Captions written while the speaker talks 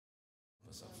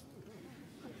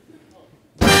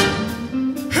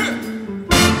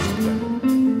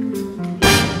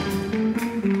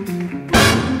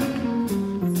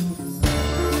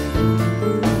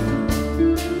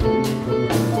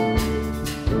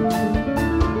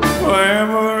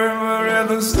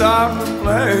to stop and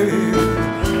play.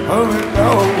 Only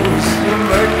knows to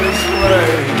make this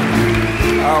way.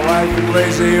 I like the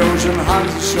lazy ocean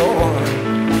hugs the shore.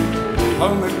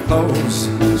 Only close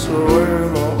so way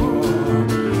more.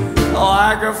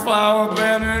 Like a flower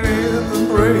bending in the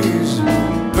breeze.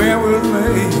 Bear with me,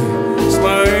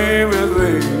 slay with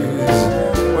these.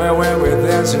 Well, when we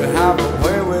dance, you have a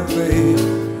way with me.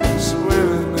 Swim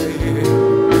with me,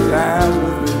 dance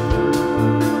with me.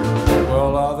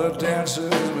 Well, other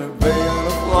dancers will be on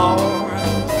the floor.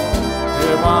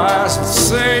 Dear, my eyes will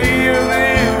say you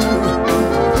live.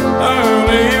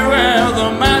 Only you have the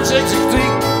magic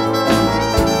technique.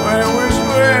 When we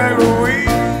swear we,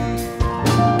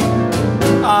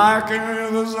 I can hear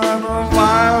the sound of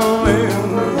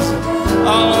violins.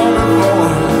 All on the floor,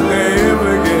 it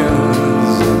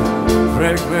begins.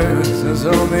 Fragments,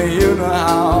 only you know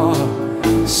how.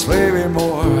 Sway me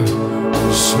more,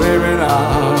 sway me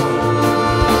now.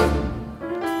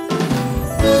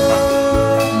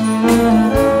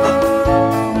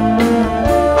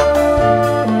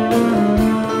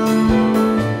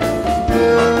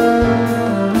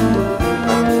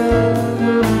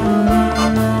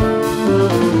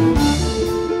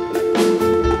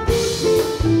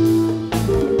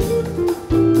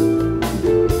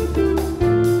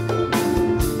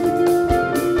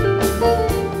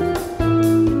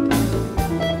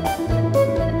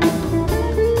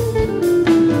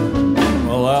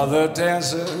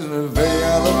 Dancers will be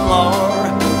on the floor.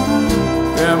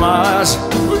 Their eyes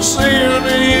will say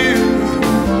to you.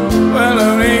 Well,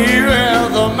 only you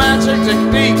have the magic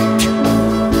technique.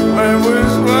 When we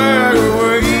swear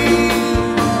away,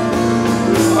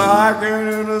 I can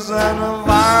hear the sound of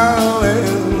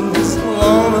violins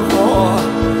on the floor.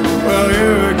 Well,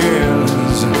 here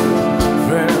begins.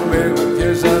 Friend, baby,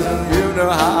 kiss us and you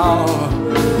know how.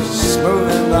 Smooth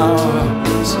it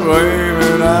down, sway me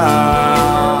now.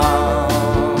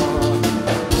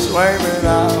 Sway me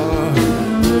now,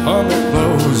 hold me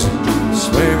close,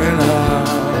 sway me now.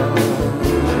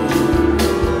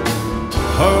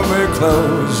 Hold me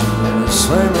close,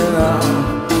 sway me